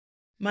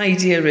My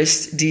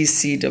dearest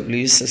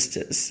DCW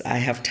sisters, I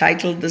have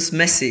titled this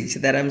message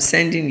that I'm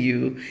sending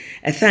you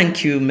a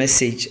thank you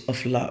message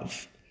of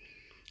love.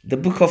 The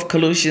book of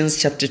Colossians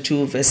chapter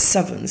 2 verse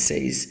 7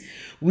 says,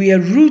 "We are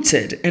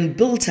rooted and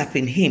built up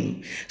in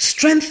him,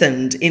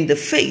 strengthened in the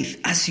faith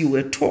as you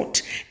were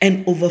taught,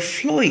 and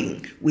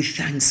overflowing with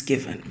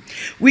thanksgiving."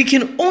 We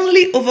can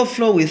only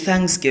overflow with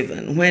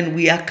thanksgiving when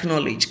we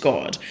acknowledge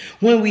God,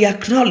 when we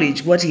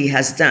acknowledge what he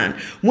has done,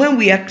 when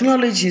we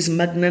acknowledge his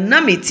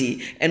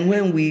magnanimity, and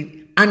when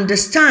we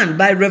understand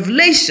by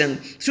revelation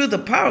through the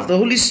power of the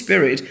Holy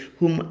Spirit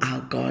whom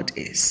our God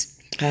is.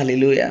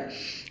 Hallelujah.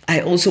 I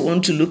also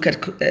want to look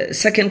at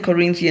 2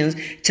 Corinthians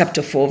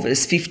chapter 4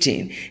 verse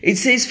 15. It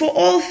says, "For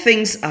all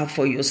things are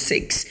for your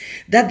sakes,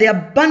 that the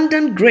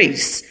abundant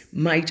grace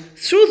might,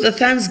 through the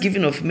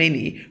thanksgiving of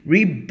many,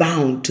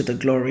 rebound to the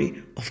glory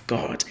of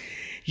God."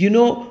 You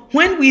know,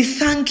 when we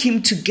thank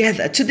him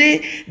together,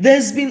 today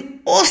there's been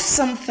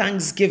awesome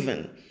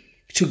thanksgiving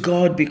to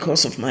God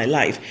because of my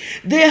life.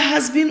 There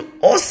has been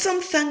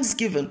awesome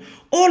thanksgiving.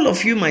 All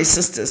of you, my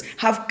sisters,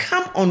 have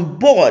come on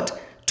board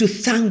to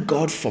thank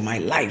God for my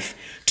life,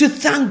 to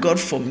thank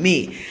God for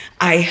me.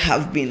 I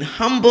have been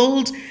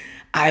humbled.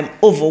 I'm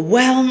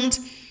overwhelmed.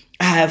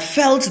 I have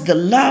felt the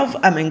love.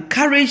 I'm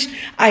encouraged.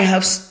 I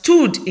have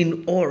stood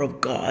in awe of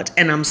God,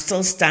 and I'm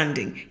still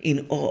standing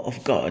in awe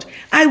of God.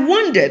 I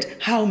wondered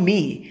how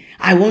me.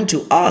 I want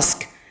to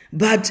ask,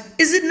 but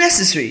is it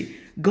necessary?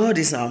 God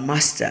is our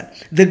master,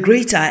 the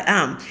great I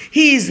am.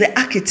 He is the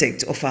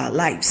architect of our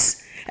lives.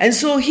 And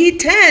so he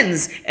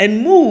turns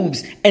and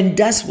moves and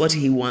does what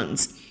he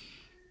wants.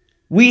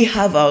 We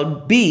have our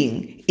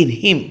being in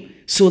him.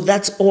 So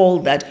that's all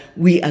that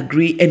we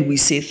agree, and we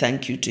say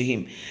thank you to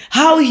him.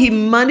 How he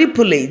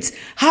manipulates,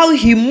 how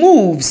he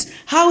moves,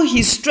 how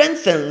he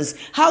strengthens,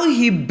 how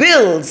he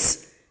builds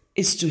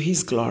is to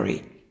his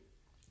glory.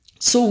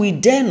 So we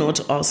dare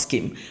not ask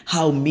him,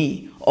 how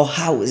me, or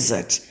how is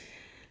it?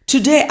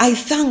 Today, I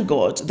thank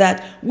God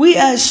that we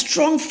are a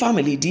strong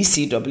family,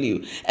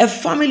 DCW, a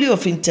family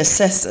of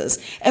intercessors,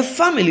 a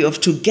family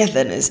of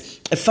togetherness,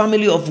 a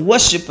family of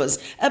worshipers,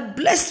 a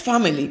blessed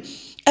family,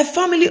 a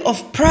family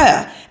of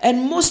prayer,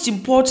 and most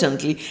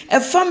importantly, a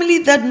family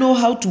that know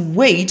how to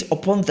wait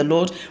upon the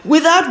Lord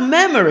without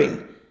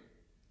murmuring.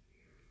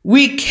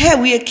 We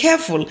are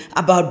careful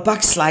about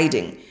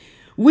backsliding.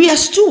 We are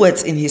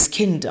stewards in his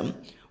kingdom.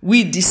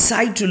 We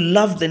decide to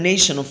love the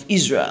nation of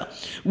Israel.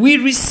 We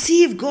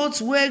receive God's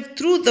word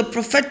through the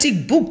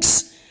prophetic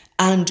books,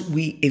 and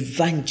we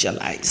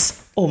evangelize.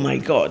 Oh my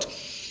God.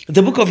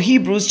 The book of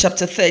Hebrews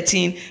chapter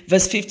 13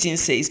 verse 15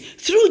 says,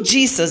 "Through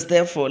Jesus,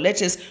 therefore,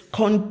 let us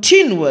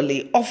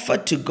continually offer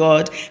to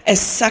God a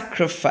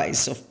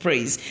sacrifice of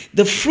praise,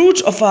 the fruit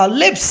of our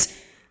lips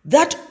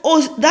that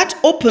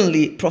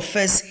openly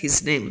profess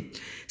his name."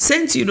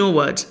 Saints, you know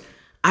what?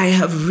 I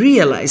have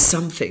realized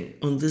something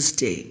on this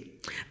day,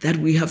 that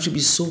we have to be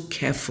so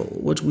careful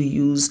what we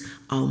use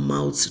our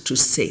mouths to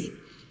say,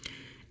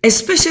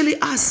 especially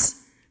us,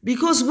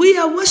 because we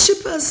are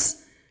worshipers.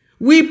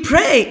 We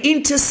pray,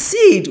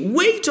 intercede,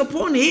 wait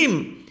upon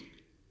him,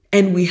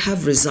 and we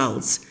have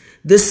results.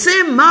 The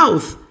same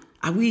mouth,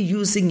 are we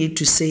using it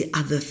to say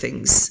other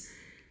things?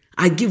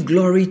 I give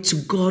glory to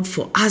God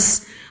for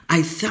us.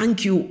 I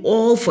thank you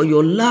all for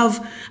your love.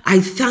 I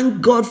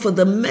thank God for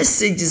the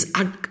messages.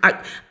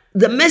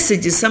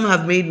 Some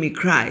have made me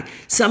cry.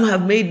 Some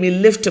have made me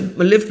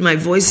lift my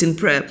voice in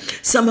prayer.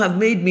 Some have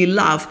made me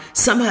laugh.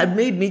 Some have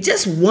made me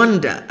just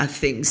wonder at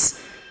things.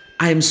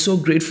 I am so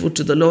grateful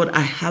to the Lord.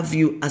 I have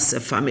you as a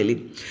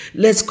family.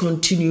 Let's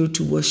continue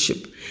to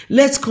worship.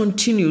 Let's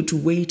continue to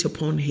wait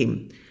upon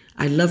him.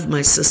 I love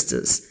my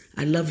sisters.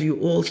 I love you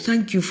all.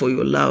 Thank you for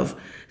your love.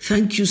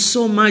 Thank you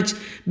so much.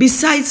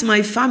 Besides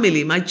my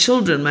family, my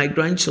children, my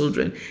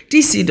grandchildren,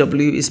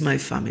 DCW is my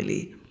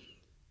family.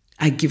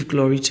 I give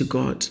glory to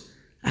God.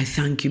 I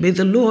thank you. May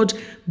the Lord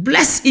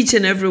bless each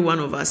and every one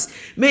of us.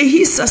 May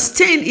he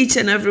sustain each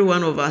and every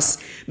one of us.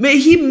 May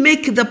he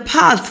make the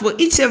path for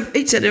each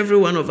and every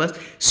one of us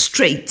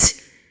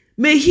straight.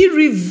 May he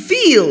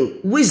reveal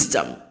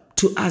wisdom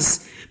to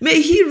us.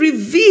 May he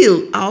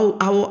reveal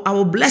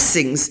our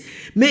blessings.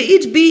 May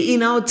it be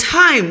in our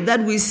time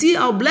that we see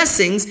our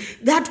blessings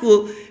that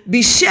will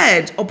be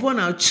shared upon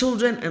our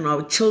children and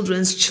our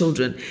children's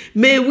children.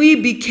 May we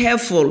be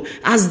careful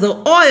as the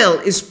oil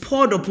is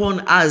poured upon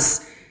us,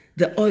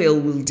 the oil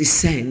will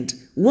descend.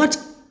 What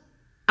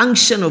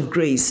unction of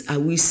grace are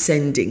we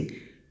sending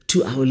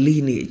to our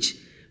lineage?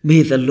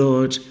 May the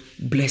Lord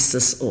bless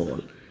us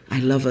all. I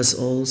love us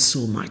all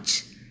so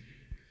much.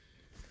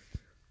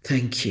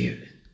 Thank you.